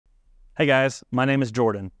Hey guys, my name is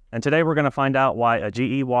Jordan, and today we're going to find out why a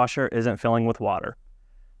GE washer isn't filling with water.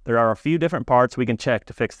 There are a few different parts we can check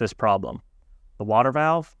to fix this problem. The water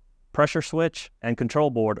valve, pressure switch, and control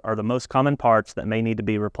board are the most common parts that may need to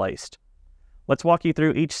be replaced. Let's walk you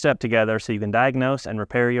through each step together so you can diagnose and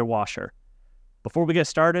repair your washer. Before we get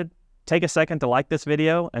started, take a second to like this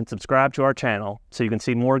video and subscribe to our channel so you can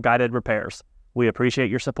see more guided repairs. We appreciate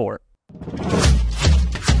your support.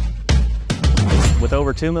 With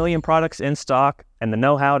over 2 million products in stock and the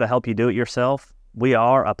know-how to help you do it yourself, we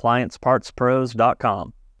are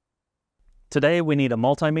AppliancePartsPros.com. Today we need a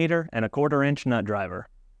multimeter and a 1/4-inch nut driver.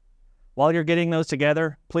 While you're getting those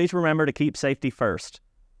together, please remember to keep safety first.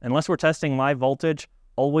 Unless we're testing live voltage,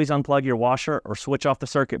 always unplug your washer or switch off the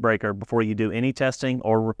circuit breaker before you do any testing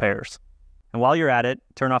or repairs. And while you're at it,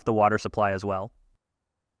 turn off the water supply as well.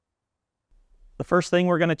 The first thing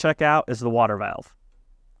we're going to check out is the water valve.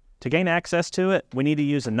 To gain access to it, we need to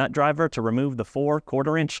use a nut driver to remove the 4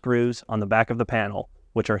 1/4-inch screws on the back of the panel,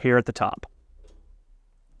 which are here at the top.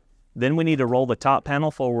 Then we need to roll the top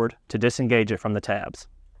panel forward to disengage it from the tabs.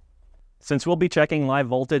 Since we'll be checking live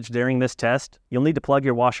voltage during this test, you'll need to plug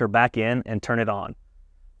your washer back in and turn it on.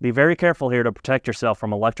 Be very careful here to protect yourself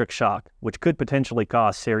from electric shock, which could potentially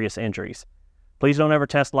cause serious injuries. Please don't ever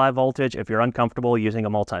test live voltage if you're uncomfortable using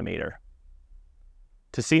a multimeter.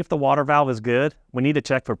 To see if the water valve is good, we need to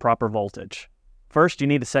check for proper voltage. First, you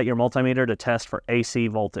need to set your multimeter to test for AC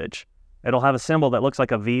voltage. It'll have a symbol that looks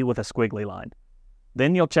like a V with a squiggly line.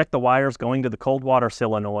 Then you'll check the wires going to the cold water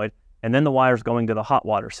solenoid and then the wires going to the hot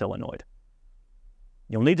water solenoid.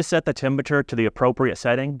 You'll need to set the temperature to the appropriate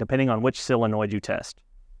setting depending on which solenoid you test.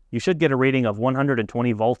 You should get a reading of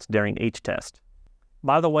 120 volts during each test.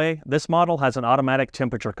 By the way, this model has an automatic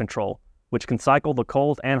temperature control, which can cycle the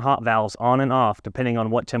cold and hot valves on and off depending on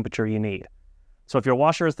what temperature you need. So if your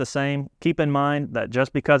washer is the same, keep in mind that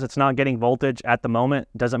just because it's not getting voltage at the moment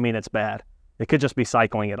doesn't mean it's bad. It could just be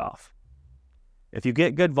cycling it off. If you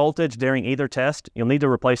get good voltage during either test, you'll need to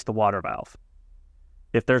replace the water valve.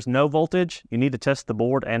 If there's no voltage, you need to test the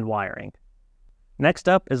board and wiring. Next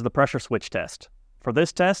up is the pressure switch test. For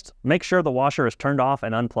this test, make sure the washer is turned off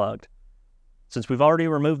and unplugged. Since we've already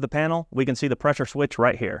removed the panel, we can see the pressure switch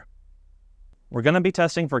right here. We're going to be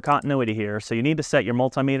testing for continuity here, so you need to set your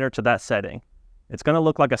multimeter to that setting. It's going to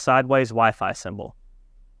look like a sideways Wi-Fi symbol.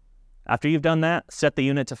 After you've done that, set the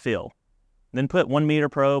unit to fill. Then put 1 meter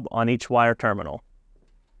probe on each wire terminal.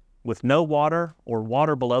 With no water or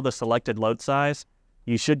water below the selected load size,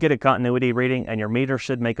 you should get a continuity reading and your meter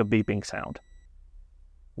should make a beeping sound.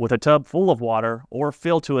 With a tub full of water or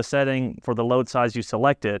fill to a setting for the load size you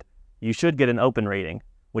selected, you should get an open reading,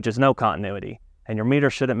 which is no continuity, and your meter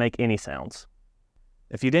shouldn't make any sounds.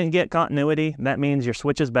 If you didn't get continuity, that means your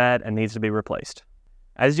switch is bad and needs to be replaced.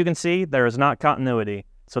 As you can see, there is not continuity,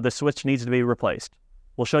 so the switch needs to be replaced.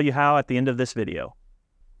 We'll show you how at the end of this video.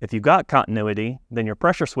 If you got continuity, then your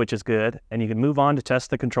pressure switch is good and you can move on to test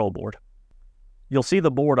the control board. You'll see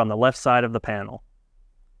the board on the left side of the panel.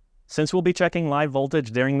 Since we'll be checking live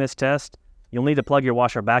voltage during this test, you'll need to plug your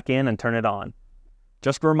washer back in and turn it on.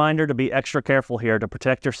 Just a reminder to be extra careful here to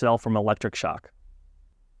protect yourself from electric shock.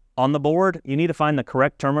 On the board, you need to find the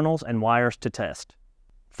correct terminals and wires to test.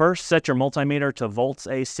 First, set your multimeter to volts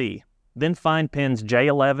AC, then find pins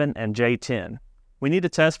J11 and J10. We need to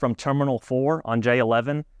test from terminal 4 on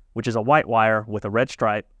J11, which is a white wire with a red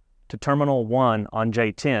stripe, to terminal 1 on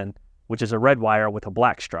J10, which is a red wire with a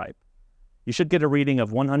black stripe. You should get a reading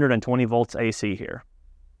of 120 volts AC here.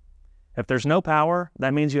 If there's no power,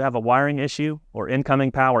 that means you have a wiring issue or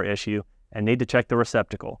incoming power issue and need to check the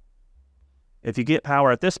receptacle. If you get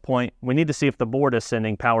power at this point, we need to see if the board is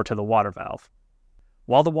sending power to the water valve.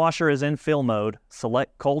 While the washer is in fill mode,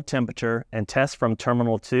 select cold temperature and test from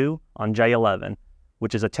terminal 2 on J11,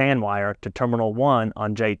 which is a tan wire, to terminal 1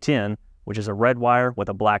 on J10, which is a red wire with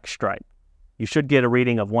a black stripe. You should get a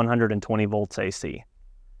reading of 120 volts AC.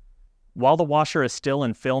 While the washer is still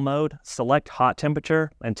in fill mode, select hot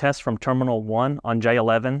temperature and test from terminal 1 on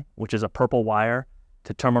J11, which is a purple wire,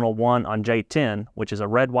 to terminal 1 on J10, which is a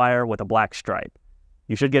red wire with a black stripe.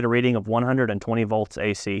 You should get a reading of 120 volts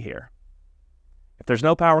AC here. If there's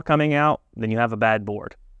no power coming out, then you have a bad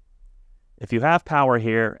board. If you have power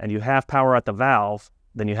here and you have power at the valve,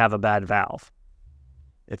 then you have a bad valve.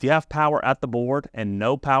 If you have power at the board and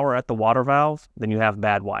no power at the water valve, then you have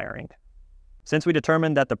bad wiring. Since we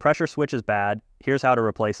determined that the pressure switch is bad, here's how to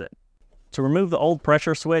replace it. To remove the old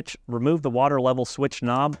pressure switch, remove the water level switch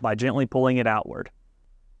knob by gently pulling it outward.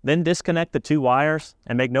 Then disconnect the 2 wires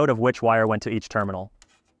and make note of which wire went to each terminal,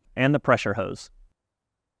 and the pressure hose.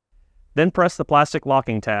 Then press the plastic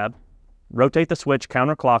locking tab, rotate the switch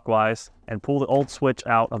counterclockwise and pull the old switch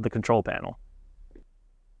out of the control panel.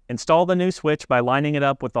 Install the new switch by lining it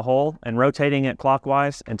up with the hole and rotating it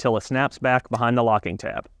clockwise until it snaps back behind the locking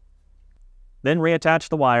tab. Then reattach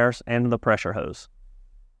the wires and the pressure hose.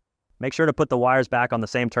 Make sure to put the wires back on the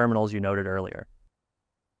same terminals you noted earlier.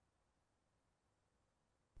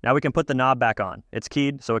 Now we can put the knob back on. It's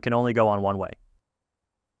keyed, so it can only go on one way.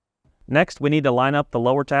 Next, we need to line up the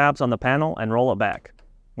lower tabs on the panel and roll it back.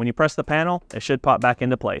 When you press the panel, it should pop back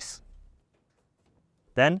into place.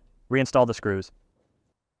 Then, reinstall the screws.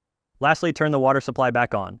 Lastly, turn the water supply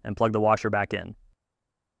back on and plug the washer back in.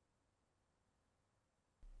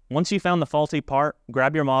 Once you found the faulty part,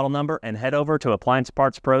 grab your model number and head over to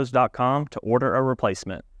appliancepartspros.com to order a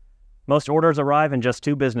replacement. Most orders arrive in just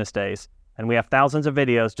 2 business days, and we have thousands of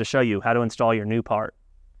videos to show you how to install your new part.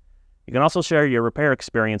 You can also share your repair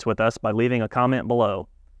experience with us by leaving a comment below.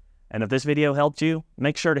 And if this video helped you,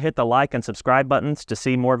 make sure to hit the like and subscribe buttons to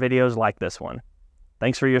see more videos like this one.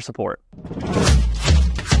 Thanks for your support.